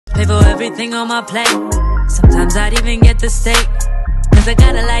everything on my plate. Sometimes I'd even get the steak, cause I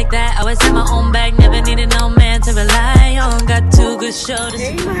got it like that. Always have my own bag, never needed no man to rely on. Got two good shoulders.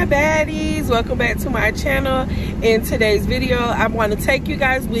 Hey my baddies, welcome back to my channel. In today's video, I want to take you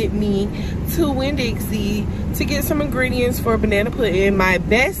guys with me to Winn Dixie to get some ingredients for banana pudding. My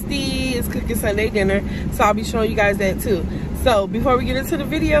bestie is cooking Sunday dinner, so I'll be showing you guys that too. So before we get into the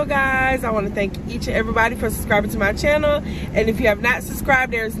video, guys, I want to thank each and everybody for subscribing to my channel. And if you have not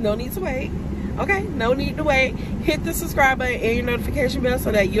subscribed, there's no need to wait. Okay, no need to wait. Hit the subscribe button and your notification bell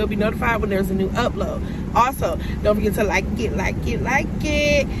so that you'll be notified when there's a new upload. Also, don't forget to like it.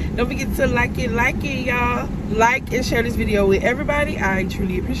 Don't forget to like it, y'all. Like and share this video with everybody. I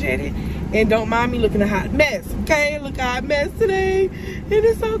truly appreciate it. And don't mind me looking a hot mess, okay? Look a hot mess today. And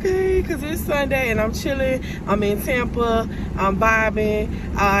it's okay, because it's Sunday and I'm chilling. I'm in Tampa. I'm vibing.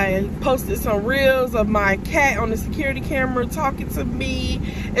 I posted some reels of my cat on the security camera talking to me.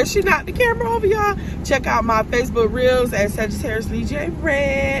 And she knocked the camera over, y'all. Check out my Facebook reels at Sagittariuslyjred.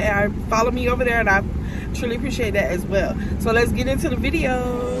 And follow me over there, and I truly appreciate that as well. So let's get into the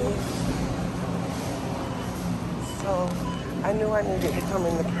video. So I knew I needed to come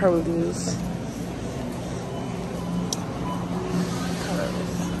in the produce.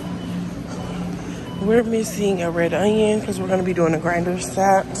 We're missing a red onion because we're going to be doing a grinder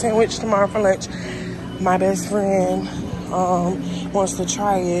sandwich tomorrow for lunch. My best friend wants to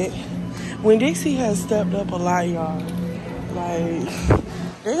try it. Winn Dixie has stepped up a lot, y'all. Like,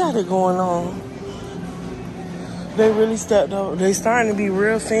 they got it going on. They really stepped up. They starting to be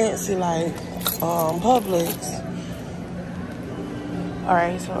real fancy, like Publix.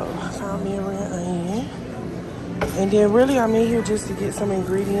 Alright, so I found me a red onion. And then really I'm in here just to get some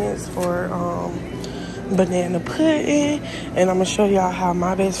ingredients for banana pudding. And I'm gonna show y'all how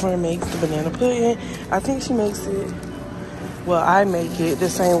my best friend makes the banana pudding. I think she makes it, well, I make it the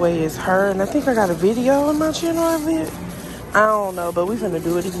same way as her. And I think I got a video on my channel of it. I don't know, but we're gonna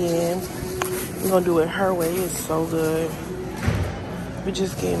do it again. We're gonna do it her way. It's so good. We're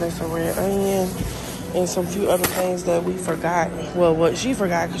just getting us a red onion and some few other things that we forgot. Well, what she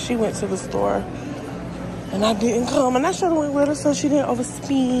forgot, because she went to the store and I didn't come, and I should have went with her so she didn't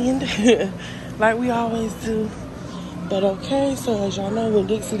overspend like we always do. But okay, so as y'all know, Winn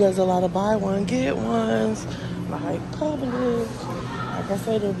Dixie does a lot of buy one get ones, like Publix. Like I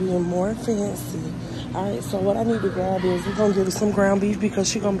said, they're being more fancy. All right, so what I need to grab is, we're gonna give her some ground beef because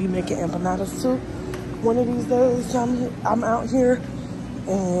she's gonna be making empanadas too one of these days. I'm out here.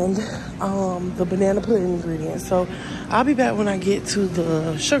 And the banana pudding ingredients. So I'll be back when I get to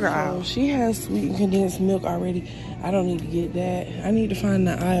the sugar aisle. She has sweetened condensed milk already. I don't need to get that. I need to find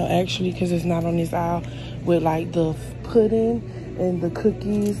the aisle actually, because it's not on this aisle, with like the pudding and the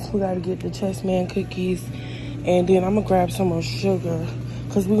cookies. We gotta get the Chessman cookies. And then I'm gonna grab some more sugar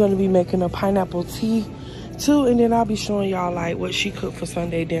because we're gonna be making a pineapple tea too. And then I'll be showing y'all like what she cooked for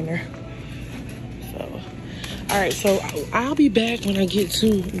Sunday dinner. All right, so I'll be back when I get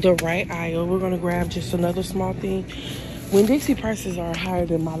to the right aisle. We're gonna grab just another small thing. Winn Dixie prices are higher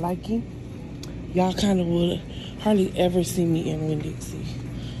than my liking. Y'all kind of would hardly ever see me in Winn Dixie.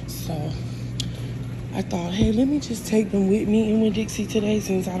 So I thought, hey, let me just take them with me in Winn Dixie today,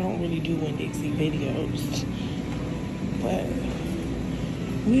 since I don't really do Winn Dixie videos. But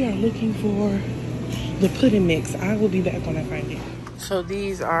we are looking for the pudding mix. I will be back when I find it. So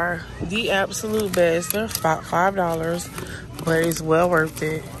these are the absolute best. They're about $5, but it's well worth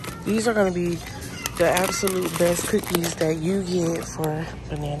it. These are going to be the absolute best cookies that you get for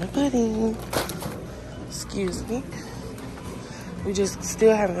banana pudding. Excuse me. We just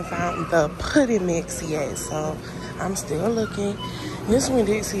still haven't found the pudding mix yet, so I'm still looking. This Winn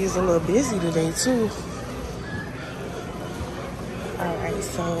Dixie is a little busy today too. All right,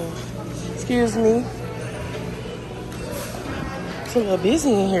 so excuse me. It's a little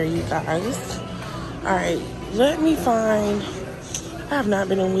busy in here, you guys. All right, let me find. I have not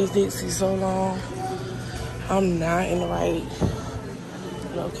been in Winn Dixie so long. I'm not in the right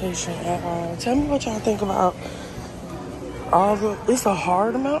location at all. Tell me what y'all think about all the. It's a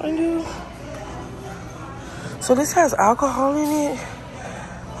hard Mountain Dew. So this has alcohol in it.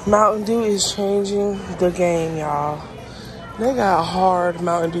 Mountain Dew is changing the game, y'all. They got hard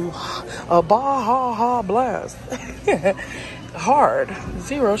Mountain Dew, a Baja Blast. Hard,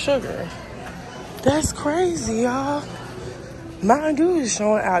 0 sugar. That's crazy, y'all. Mountain Dew is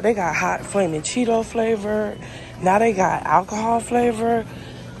showing out. They got hot flaming Cheeto flavor. Now they got alcohol flavor.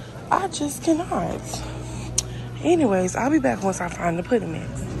 I just cannot. Anyways, I'll be back once I find the pudding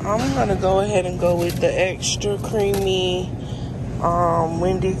mix. I'm gonna go ahead and go with the extra creamy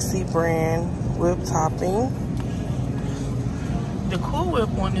Winn Dixie brand whipped topping. the Cool Whip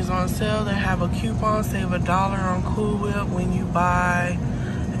one is on sale. They have a coupon, save $1 on Cool Whip when you buy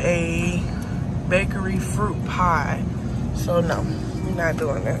a bakery fruit pie. So no, we're not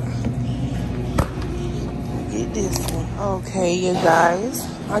doing that. Get this one. Okay, you guys,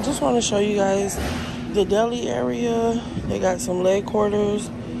 I just want to show you guys the deli area. They got some leg quarters.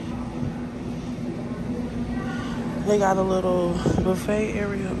 They got a little buffet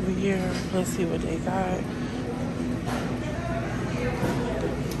area over here. Let's see what they got.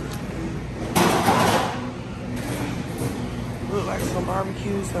 Look like some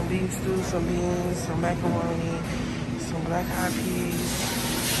barbecue, some beef stew, some beans, some macaroni, some black eyed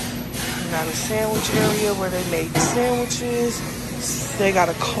peas. They got a sandwich area where they make sandwiches. They got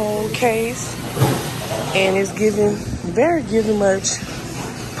a cold case, and it's giving much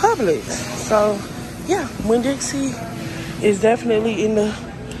Publix. So yeah, Winn Dixie is definitely in the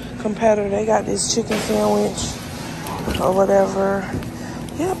competitor. They got this chicken sandwich or whatever.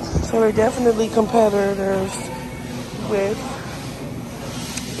 Yep, so they're definitely competitors with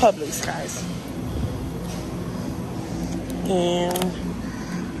Publix, guys. And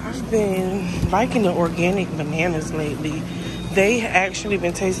I've been liking the organic bananas lately. They actually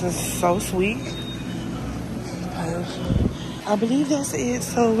been tasting so sweet. I believe that's it.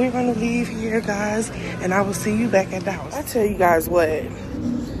 So we're gonna leave here, guys, and I will see you back at the house. I tell you guys what,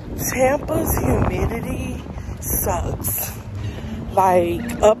 Tampa's humidity sucks. Like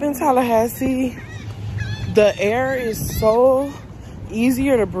up in Tallahassee, the air is so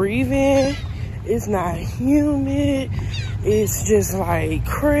easier to breathe in. It's not humid. It's just like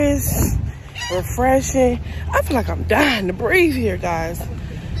crisp, refreshing. I feel like I'm dying to breathe here, guys.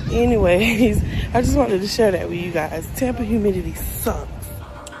 Anyways, I just wanted to share that with you guys. Tampa humidity sucks.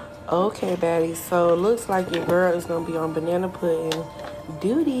 Okay, baddies, so it looks like your girl is gonna be on banana pudding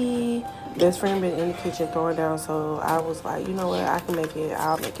duty. Best friend been in the kitchen throwing down, so I was like, you know what, I can make it.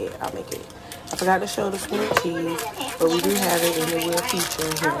 I'll make it. I forgot to show the sweet cheese, but we do have it and it will feature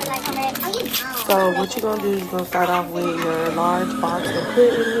here. So what you're gonna do is you're gonna start off with your large box of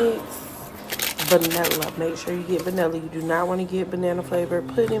pudding mix. Vanilla. Make sure you get vanilla. You do not want to get banana flavored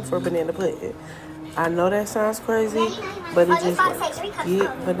pudding for banana pudding. I know that sounds crazy, but it just works.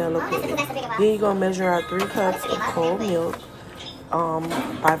 Get vanilla pudding. Then you're going to measure out 3 cups of cold milk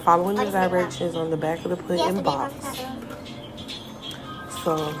by following the directions on the back of the pudding box.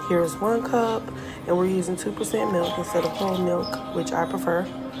 So here's 1 cup, and we're using 2% milk instead of whole milk, which I prefer.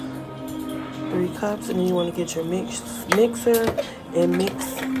 3 cups, and then you want to get your mixer and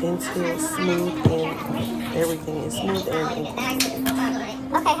mix until smooth and everything is smooth and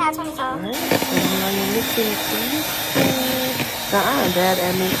okay, how 24? Alright, so now you're mixing. Now I am bad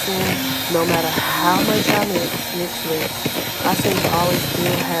at mixing. No matter how much I mix with, I seem to always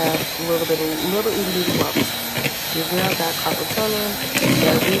still have a little itty bitty lumps. Your girl got carpal tunnel.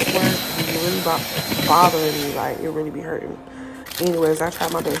 That this work is really bothering me. Like it really be hurting. Anyways, I try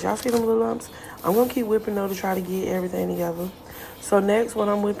my best. Y'all see them little lumps? I'm gonna keep whipping though to try to get everything together. So next, what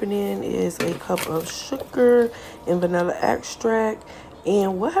I'm whipping in is a cup of sugar and vanilla extract.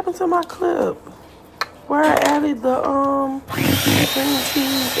 And what happened to my clip where I added the cream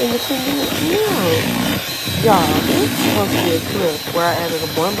cheese and the condensed milk? Y'all, it's supposed to be a clip where I added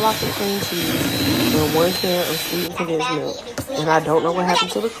 1 block of cream cheese and 1 can of sweetened condensed milk. And I don't know what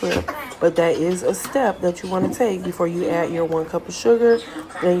happened to the clip, but that is a step that you want to take before you add your 1 cup of sugar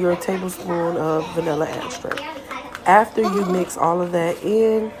and your tablespoon of vanilla extract. After you mix all of that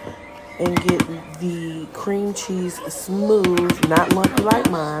in and get the cream cheese smooth, not lumpy like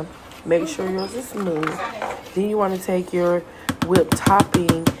mine, make sure yours is smooth. Then you want to take your whipped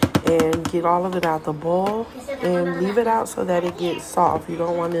topping and get all of it out the bowl and leave it out so that it gets soft. You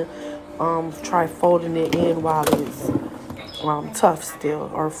don't want to try folding it in while it's tough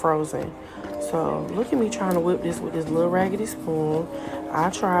still or frozen. So look at me trying to whip this with this little raggedy spoon. I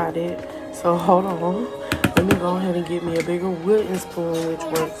tried it, so hold on. Let me go ahead and get me a bigger wooden spoon, which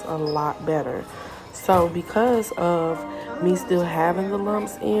works a lot better. So because of me still having the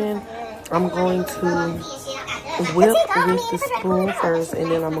lumps in, I'm going to whip with the spoon first, and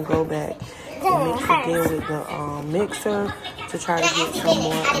then I'm going to go back and mix again with the mixer to try to get some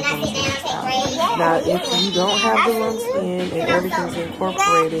more of those lumps out. Now, if you don't have the lumps in and everything's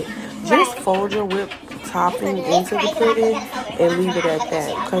incorporated, just fold your whipped topping into the pudding and leave it at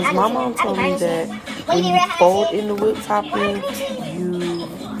that. Because my mom told me that when you fold in the whipped topping, you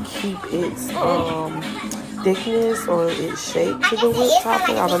keep its thickness or its shape to the whipped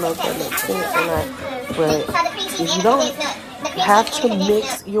topping. I don't know if that makes sense or not, but if you don't have to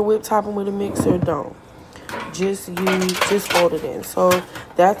mix your whipped topping with a mixer, don't. Just fold it in. So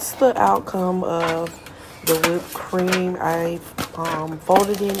that's the outcome of the whipped cream. I've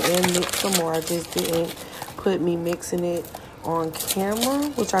folded in and mixed some more. I just didn't put me mixing it on camera,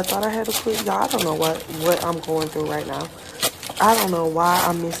 which I thought I had to put. Y'all, I don't know what I'm going through right now. I don't know why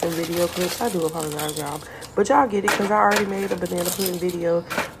I'm missing video clips. I do apologize, y'all. But y'all get it because I already made a banana pudding video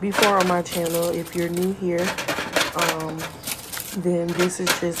before on my channel. If you're new here, then this is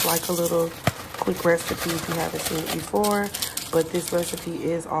just like a little quick recipe if you haven't seen it before. But this recipe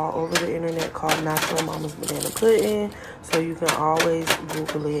is all over the internet, called Natural Mama's Banana Pudding. So you can always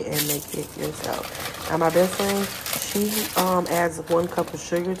Google it and make it yourself. Now my best friend, she adds 1 cup of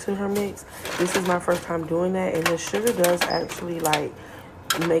sugar to her mix. This is my first time doing that, and the sugar does actually like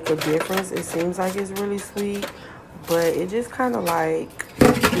make a difference. It seems like it's really sweet, but it just kind of like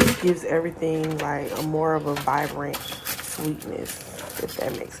just gives everything like a more of a vibrant sweetness, if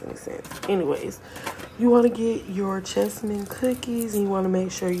that makes any sense. Anyways, you want to get your chessmen cookies, and you want to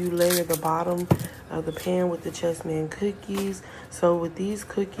make sure you layer the bottom of the pan with the chessmen cookies. So with these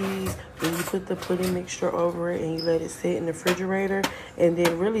cookies, when you put the pudding mixture over it and you let it sit in the refrigerator, and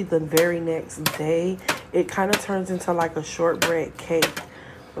then really the very next day, it kind of turns into like a shortbread cake.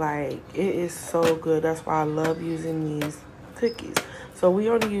 Like, it is so good. That's why I love using these cookies. So we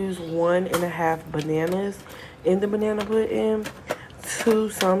only use 1.5 bananas in the banana pudding. 2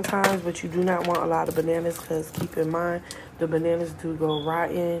 sometimes, but you do not want a lot of bananas because keep in mind the bananas do go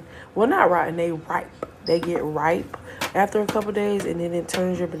rotten. Well, not rotten, they ripe. They get ripe after a couple days, and then it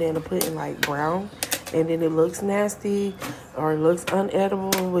turns your banana pudding like brown, and then it looks nasty or it looks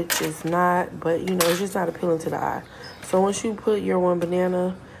unedible, which is not, but you know, it's just not appealing to the eye. So once you put your 1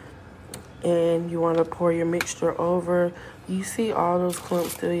 banana and you want to pour your mixture over, you see all those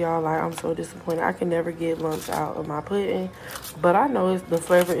clumps still, y'all. Like, I'm so disappointed. I can never get lumps out of my pudding, but I know the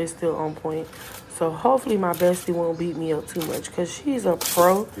flavor is still on point. So hopefully my bestie won't beat me up too much, because she's a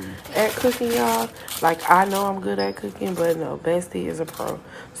pro at cooking, y'all. Like, I know I'm good at cooking, but no, bestie is a pro.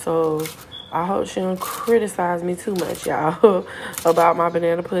 So I hope she don't criticize me too much, y'all, about my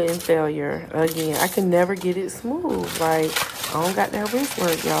banana pudding failure. Again, I can never get it smooth. Like, I don't got that wrist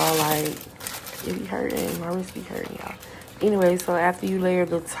work, y'all. Like, it be hurting. My wrist be hurting, y'all. Anyway, so after you layer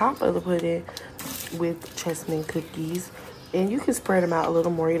the top of the pudding with chessmen cookies, and you can spread them out a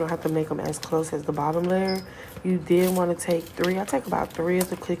little more. You don't have to make them as close as the bottom layer. You did want to take 3. I take about 3 of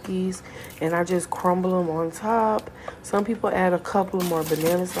the cookies, and I just crumble them on top. Some people add a couple more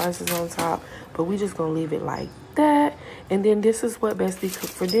banana slices on top, but we just gonna leave it like that. And then this is what Bestie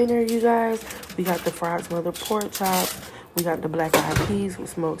cooked for dinner, you guys. We got the fried smothered pork chops. We got the black eyed peas with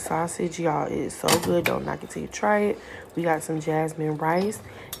smoked sausage. Y'all, it is so good. Don't knock it till you try it. We got some jasmine rice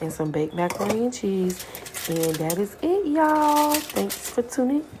and some baked macaroni and cheese. And that is it, y'all. Thanks for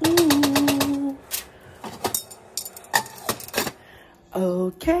tuning in.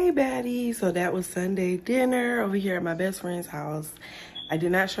 Okay, baddies. So that was Sunday dinner over here at my best friend's house. I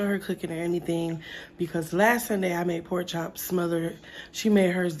did not show her cooking or anything because last Sunday I made pork chops smothered. She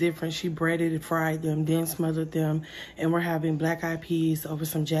made hers different. She breaded and fried them, then smothered them. And we're having black eyed peas over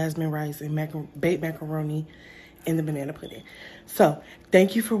some jasmine rice and baked macaroni and the banana pudding. So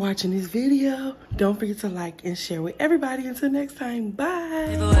thank you for watching this video. Don't forget to like and share with everybody. Until next time,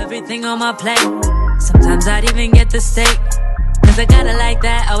 bye. Everything on my plate. Sometimes I'd even get the steak. Cause I got it like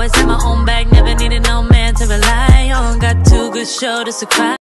that. Always have my own bag. Never needed no man to rely on. Got 2 good shoulders to cry.